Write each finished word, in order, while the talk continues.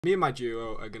Me and my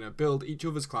duo are going to build each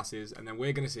other's classes, and then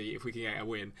we're going to see if we can get a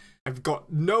win. I've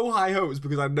got no high hopes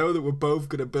because I know that we're both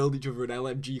going to build each other an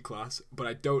LMG class, but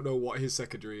I don't know what his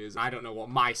secondary is. I don't know what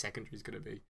my secondary is going to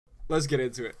be. Let's get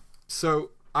into it. So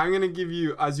I'm going to give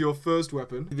you, as your first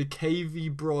weapon, the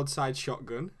KV broadside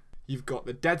shotgun. You've got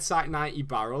the Dead Sight 90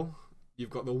 barrel.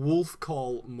 You've got the Wolf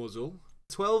Call muzzle.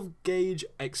 12 gauge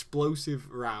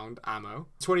explosive round ammo.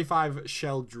 25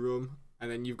 shell drum. And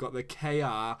then you've got the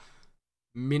KR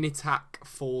Minitac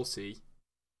 40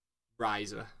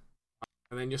 riser.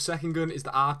 And then your second gun is the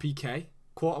RPK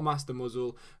quartermaster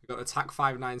muzzle. We've got the TAC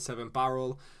 597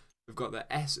 barrel. We've got the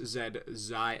SZ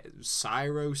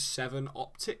Cyro 7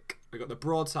 optic. We've got the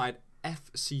broadside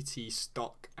FCT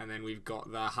stock, and then we've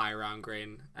got the high round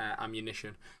grain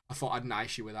ammunition. I thought I'd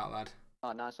nice you with that, lad.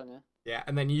 Oh, nice one, yeah. Yeah,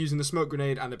 and then you're using the smoke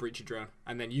grenade and the breacher drone,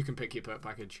 and then you can pick your perk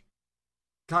package.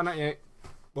 Car 98.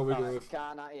 What we doing with?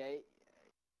 Car 98.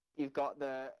 You've got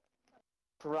the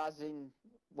Brazin,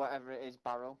 whatever it is,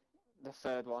 barrel. The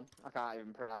third one. I can't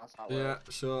even pronounce that word. Yeah,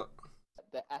 sure.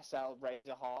 The SL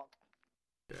Razor Hawk.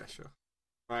 Yeah, sure.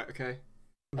 Right, okay.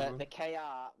 The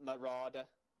KR Marauder.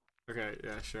 Okay,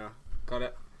 yeah, sure. Got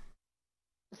it.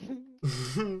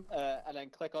 And then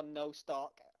click on no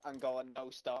stock and go on no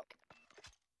stock.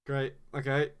 Great,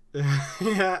 okay.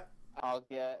 Yeah. I'll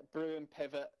get brew and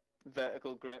pivot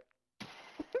vertical grip.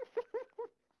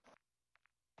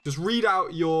 Just read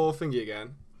out your thingy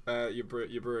again. Your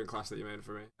brewing class that you made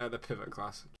for me. The pivot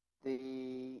class.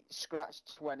 The Scratch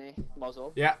 20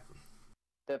 muzzle. Yeah.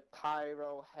 The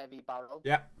Pyro Heavy barrel.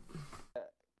 Yeah.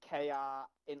 KR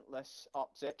Intless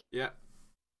optic. Yeah.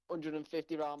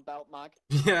 150 round belt mag.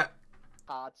 Yeah.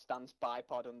 Hard stance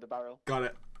bipod underbarrel. Got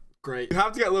it. Great. We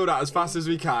have to get loadout as fast as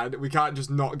we can. We can't just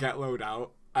not get loadout.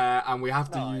 And we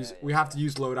have to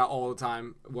use loadout all the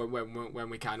time when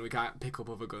we can. We can't pick up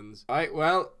other guns. All right.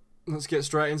 Well, let's get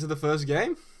straight into the first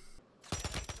game.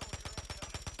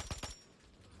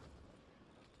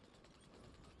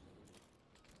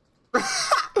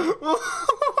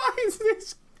 Why is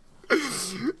this?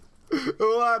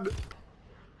 Lad.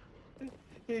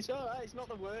 It's alright. It's not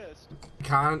the worst.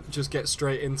 Can't just get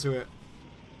straight into it.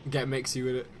 Get mixy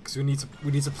with it because we need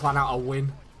to plan out a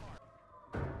win.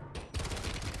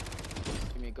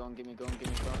 Give me a gun, give me a gun, give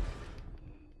me a gun.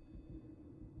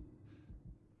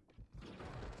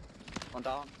 One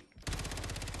down.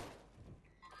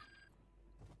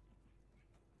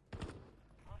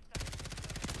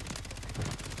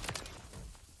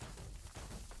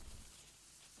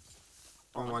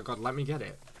 Oh my god, let me get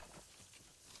it.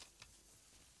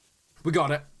 We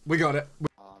got it. We got it.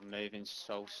 Oh, I'm moving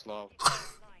so slow.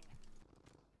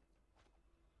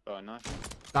 Oh, nice.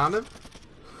 Down him.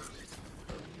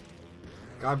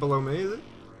 Guy below me, is it?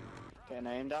 Getting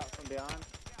aimed at from behind.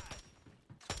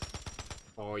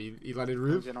 Oh, you let it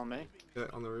roof? Comes in on me. Yeah,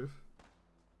 on the roof.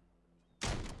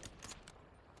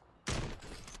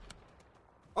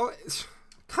 Oh, it's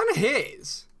kind of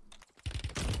his.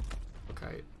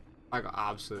 Okay, I got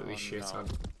absolutely shit on.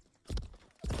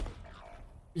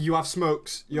 You have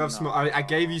smokes. You have smoke. I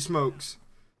gave you smokes.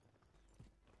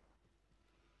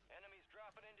 Enemies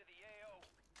dropping into the AO.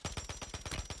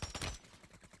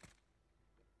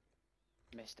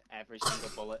 Missed every single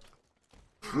bullet.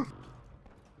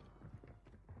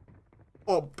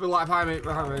 Oh, like behind me,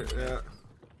 behind me. Yeah.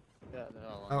 Yeah, they're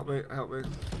all on. Help me, help me.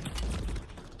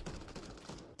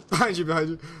 Behind you, behind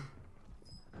you.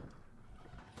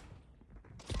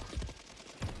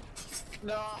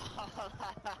 No,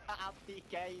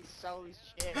 RPK is so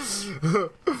shit.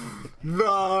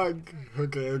 No.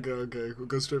 Okay. We'll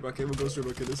go straight back in. This one.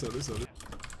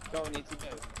 What we need to do,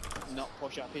 not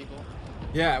push at people.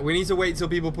 Yeah, we need to wait till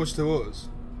people push to us.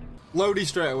 Loady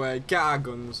straight away. Get our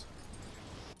guns.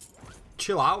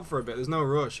 Chill out for a bit. There's no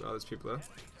rush. Oh, there's people there.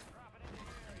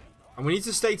 And we need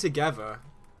to stay together.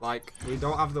 Like, we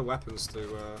don't have the weapons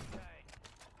to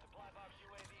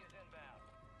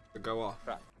go off.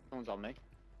 Right, someone's on me.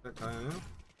 Okay, yeah.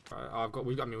 Right,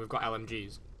 we've got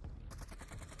LMGs.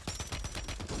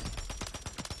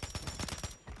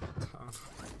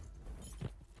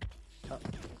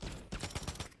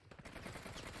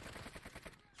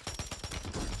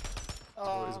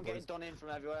 Oh, I'm getting done in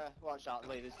from everywhere. Watch out,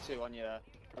 Lee. There's two on your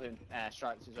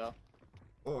airstrikes as well.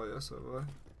 Oh yes, so have I.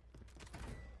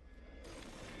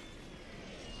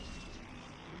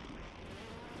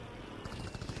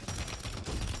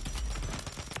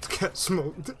 Get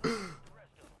smoked.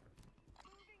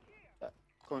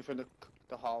 Coming through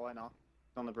the hallway now.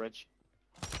 On the bridge.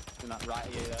 Doing that right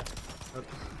at you there.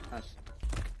 Nice.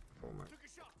 Oh my.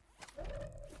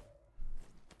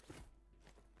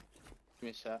 Give me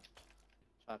a sec.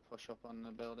 Try to push up on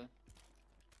the building.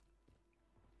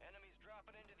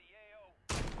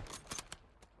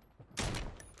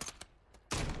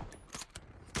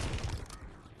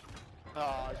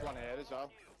 Oh, there's one here as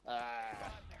well.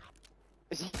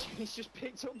 He's just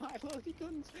picked up my loaded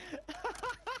guns.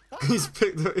 He's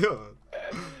picked up yours.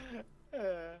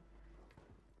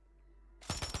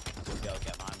 Should be able to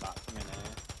get mine back from in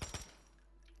here.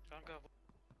 Don't go.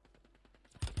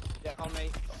 Yeah, on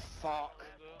me. Fuck.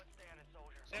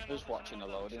 Just watching the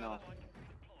load, you know.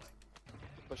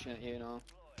 Pushing at you now.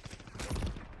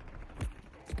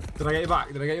 Did I get you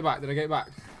back? Did I get you back? Did I get you back?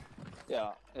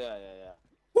 Yeah.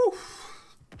 Woo!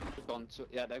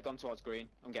 They've gone towards green.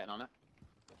 I'm getting on it.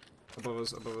 Above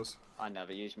us, above us. I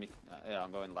never use me. Yeah,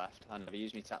 I'm going left. I never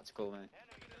use me tactical, mate.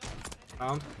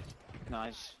 Down.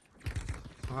 Nice.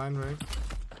 Behind me.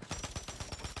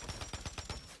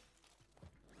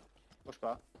 Push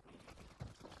back.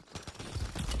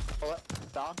 Pull it.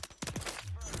 Down.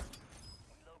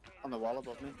 On the wall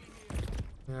above me.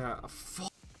 Yeah,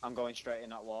 fuck. I'm going straight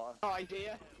in that water. No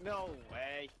idea. No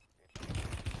way.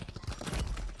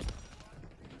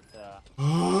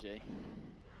 Yeah. Gee.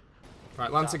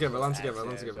 Right, land together, land That's together,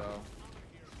 land it, together. so-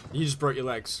 You just broke your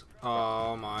legs.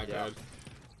 Oh my Yeah. god.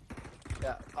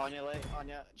 Yeah, on your leg, on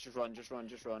your. Just run, just run,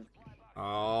 just run.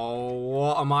 Oh,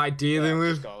 what am I dealing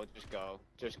with? Just go, just go,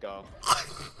 just go.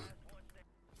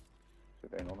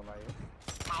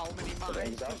 How many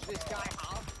mines does this guy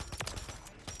have?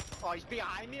 Oh, he's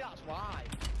behind me, that's why.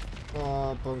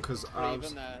 Oh, bunkers abs.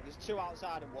 Even there. There's two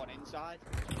outside and one inside.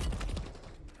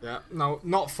 Yeah, no,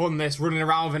 not fun this, running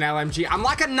around with an LMG. I'm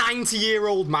like a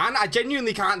 90-year-old man. I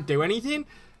genuinely can't do anything.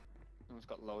 Someone's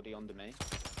got Lodi under me.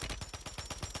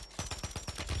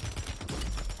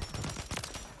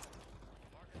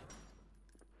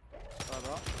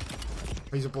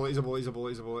 He's a bullet, he's a bullet, he's a bullet,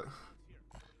 he's a bullet.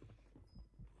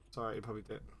 Sorry, he probably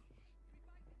did.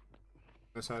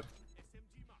 This side.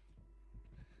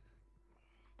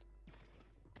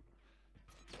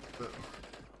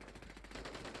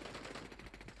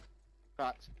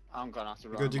 Cracked. I'm gonna have to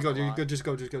run. Good, you go, you good, just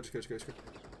go, just go, just go, just go, just go.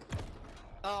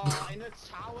 Oh, in the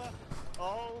tower.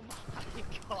 Oh my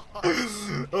god.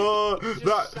 Oh,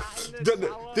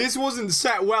 this wasn't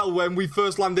set well when we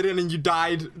first landed in and you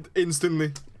died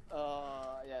instantly.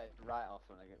 Yeah, right off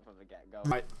from the get-go.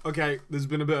 Right, okay, there's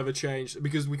been a bit of a change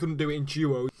because we couldn't do it in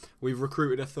duo. We've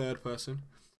recruited a third person.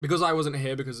 Because I wasn't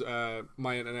here because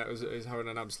my internet is having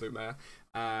an absolute mare.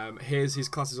 Here's his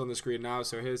classes on the screen now.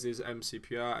 So here's his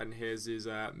MCPR and here's his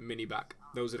mini back.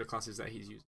 Those are the classes that he's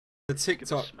using. The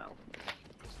TikTok. Smell.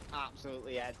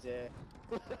 Absolutely heads here.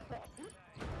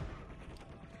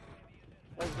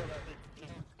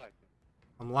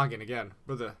 I'm lagging again,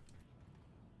 brother.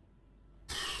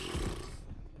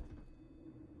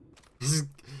 It's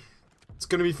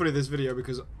gonna be funny this video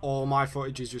because all my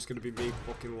footage is just gonna be me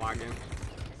fucking lagging.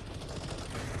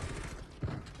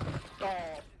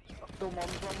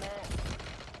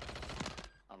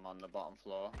 I'm on the bottom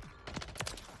floor.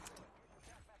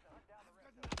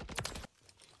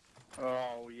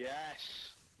 Oh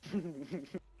yes!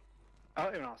 I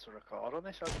don't even know how to record on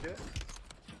this, how to do it.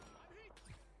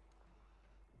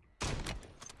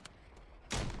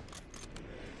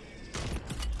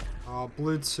 Oh,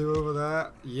 blue 2 over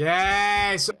there.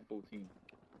 Yes!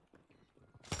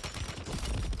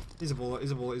 He's a bullet,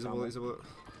 he's a bullet, he's a bullet, he's a bullet.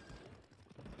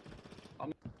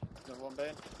 There's one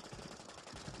bin.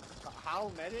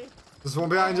 How many? There's one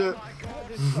behind you. Oh my god,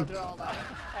 there's one all there.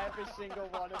 Every single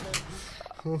one of them.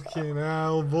 Fucking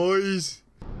hell, boys.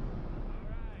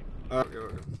 I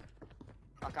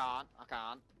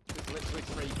can't. There's literally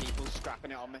 3 people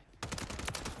scrapping it on me.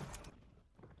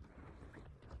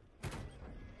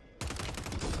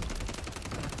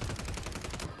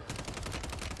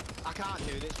 I can't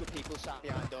do this with people sat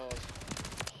behind doors.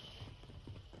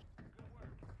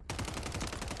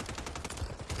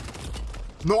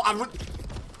 No, I would.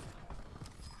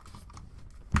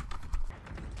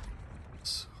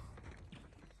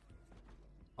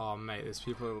 Oh, mate, there's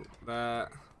people there.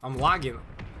 I'm lagging.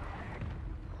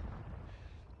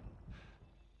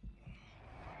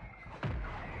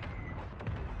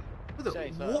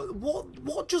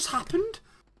 What just happened?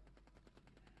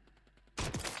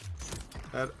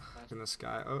 Head in the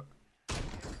sky. Oh,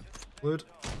 Blood.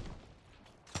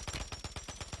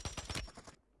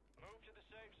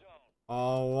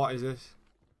 Oh, what is this?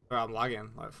 Oh, I'm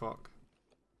lagging like fuck.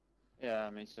 Yeah,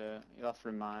 me too. You'll have to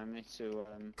remind me to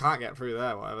Can't get through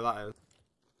there, whatever that is.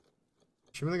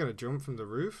 Assuming they're gonna jump from the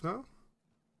roof, no?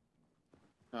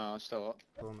 No, it's still up.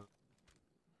 Oh, no.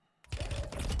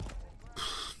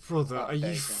 Brother, are you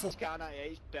This guy out here,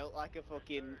 he's built like a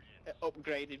fucking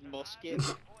upgraded musket.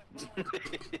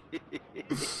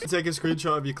 Take a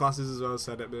screenshot of your classes as well,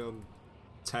 send it me on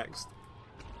text.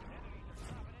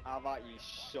 How about you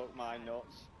suck my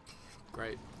nuts?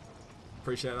 Great.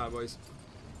 Appreciate that, boys.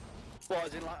 What,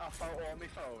 is it like a photo on my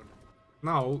phone?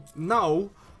 No,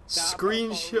 no.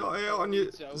 Screenshot it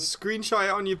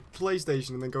on your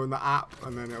PlayStation and then go in the app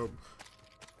and then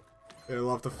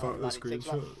it'll have the photo It takes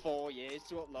screenshot. like 4 years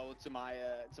to upload to my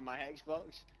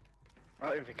Xbox. I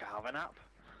don't even think I have an app.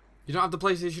 You don't have the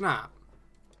PlayStation app?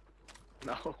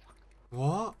 No.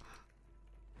 What?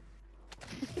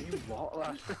 You what,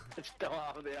 lad? I just don't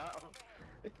have the app.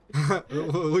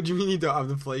 What do you mean you don't have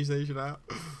the PlayStation app?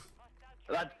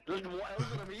 Lad, what else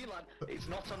do I mean, lad? It's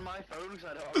not on my phone because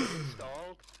I don't have it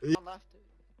installed. On left.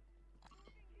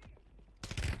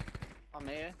 I'm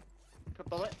here. Put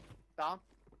bullet. Down.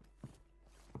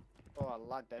 Oh, I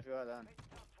lagged everywhere then.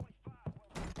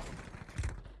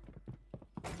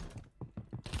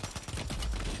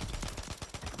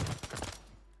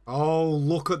 Oh,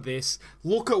 look at this.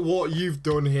 Look at what you've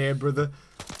done here, brother.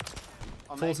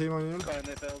 On Full me. team on you. Go in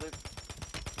the building.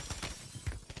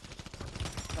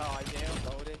 Oh, I did.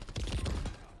 Loaded.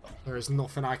 There is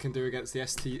nothing I can do against the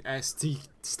ST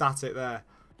static there.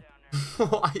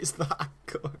 What is that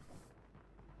gun?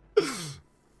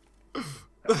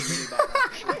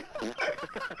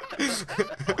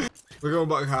 We're going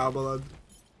back harbour, lad.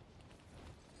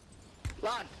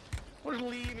 Lad, what is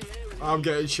leaving here? I'm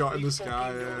getting shot in the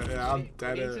sky. Yeah, I'm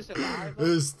dead here.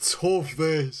 It's tough,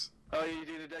 this. Oh, you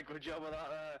did a dead good job of that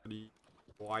there.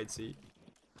 Wide seat.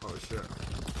 Oh shit.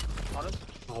 Honest.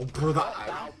 Oh, brother,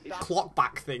 clock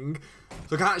back thing.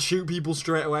 So I can't shoot people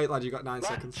straight away, lad. You got 9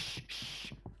 seconds.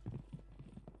 Shh.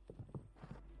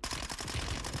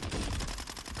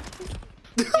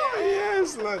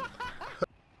 Yes, lad.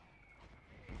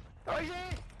 Oh,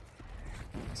 yeah.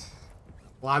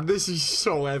 Lad, this is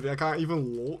so heavy. I can't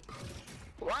even look.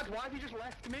 Lad, why have you just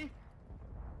left me?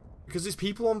 Because there's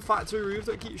people on factory roof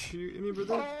that keep shooting me,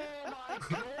 brother. Oh my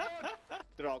god!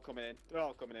 They're all coming in. They're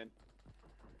all coming in.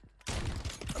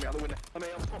 I'm out the window. I'm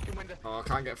out the fucking window. Oh, I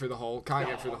can't get through the hole. Can't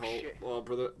get through the hole. Shit. Oh,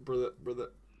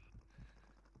 brother.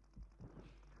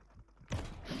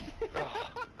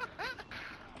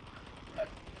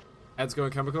 Head's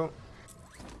going chemical.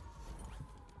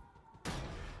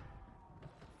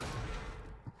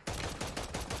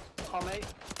 Oh, mate.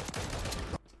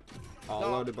 Oh,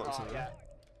 No. loaded box in there.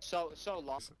 Yeah. So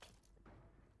long.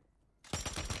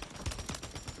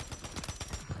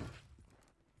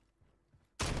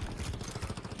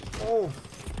 Oh.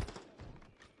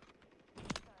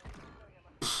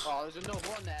 Oh, there's another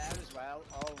one there as well.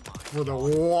 Oh my. Brother,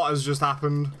 what has just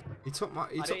happened? He took my. I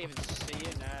didn't even see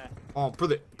it there. Oh,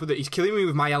 brother, he's killing me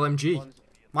with my LMG.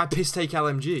 My piss take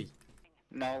LMG.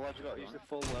 No, lad, you got to use the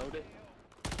full loaded.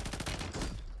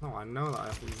 No, I know that I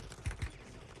have to.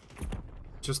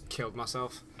 Just killed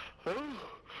myself.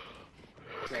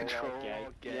 Control.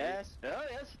 Yes. Oh,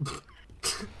 yes.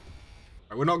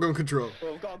 Right, we're not going control.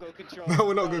 Well, we've got to go control. No,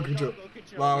 we're not going control.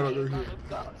 No, we're not going control.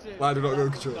 Lad, we're not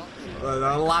going control.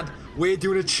 Lad, we're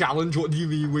doing a challenge. What do you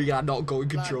mean we are not going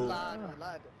control? Lad.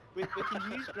 We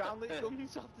can use ground loot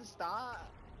guns off the start.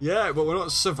 Yeah, but we're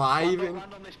not surviving.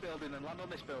 Land on this building and land on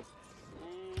this building.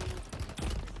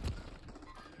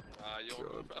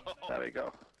 There we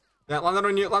go. Yeah, landing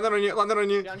on you.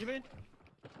 Behind you, man.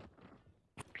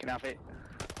 You can have it.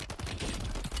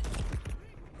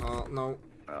 Oh, no.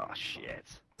 Oh, shit.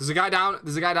 There's a guy down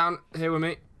here with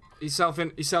me. He's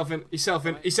selfing.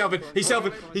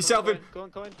 Go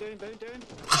on, doing.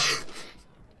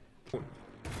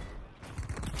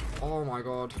 Oh my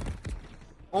god.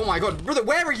 Oh my god, brother,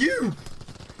 where are you?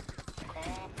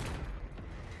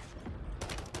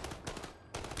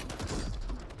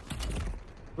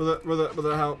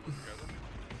 Brother, help.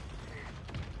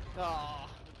 Oh.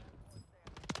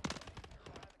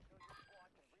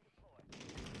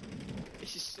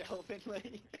 This is selfing,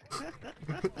 Lee.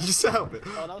 You selfing?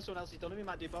 Oh no, someone else has done it. We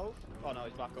might do both. Oh no,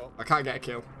 he's back up. I can't get a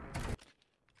kill.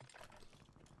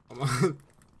 Come on.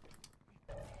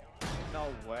 No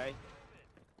way.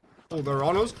 Oh, they're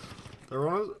on us. They're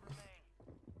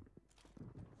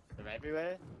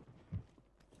everywhere.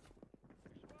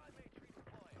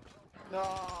 No.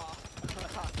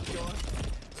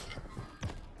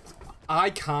 I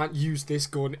can't use this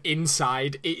gun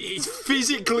inside. It's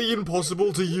physically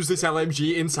impossible to use this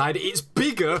LMG inside. It's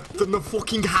bigger than the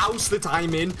fucking house that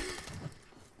I'm in.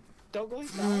 Don't go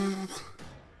inside.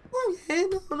 Oh yeah,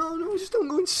 no, just don't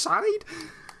go inside.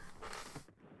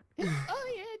 Oh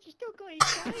yeah, just don't go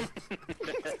inside.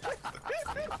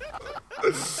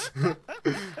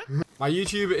 My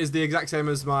YouTube is the exact same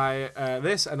as my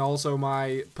this, and also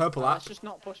my purple app. Let's just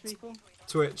not push people.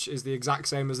 Twitch is the exact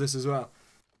same as this as well.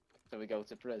 So we go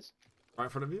to Priz. Right in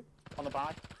front of you. On the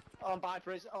buy. On buy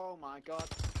Priz. Oh my god.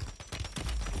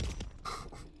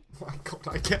 my god,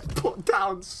 I get put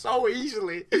down so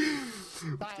easily.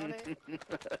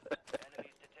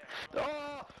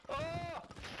 Oh,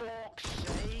 fuck's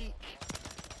sake.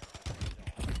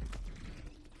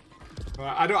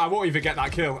 I won't even get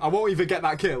that kill. I won't even get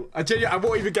that kill. I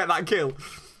won't even get that kill.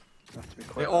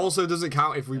 It also doesn't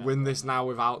count if we win this now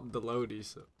without the loadies.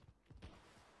 So.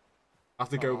 I have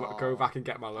to go back and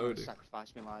get my loadie.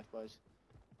 Sacrifice my life, boys.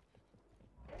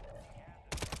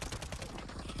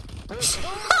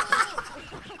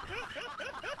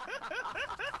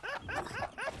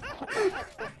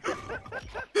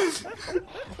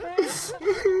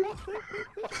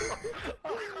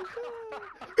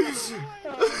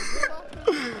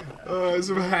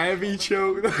 Some heavy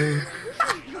choke.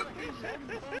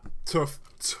 Tough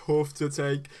to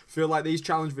take. Feel like these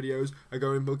challenge videos are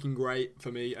looking great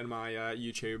for me and my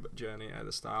YouTube journey at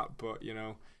the start, but you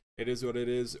know, it is what it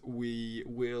is. We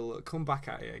will come back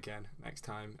at it again next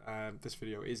time. This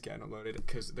video is getting uploaded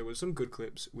because there were some good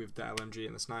clips with the LMG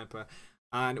and the sniper,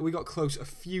 and we got close a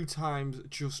few times,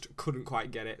 just couldn't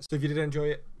quite get it. So if you did enjoy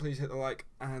it, please hit the like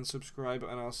and subscribe,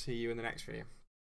 and I'll see you in the next video.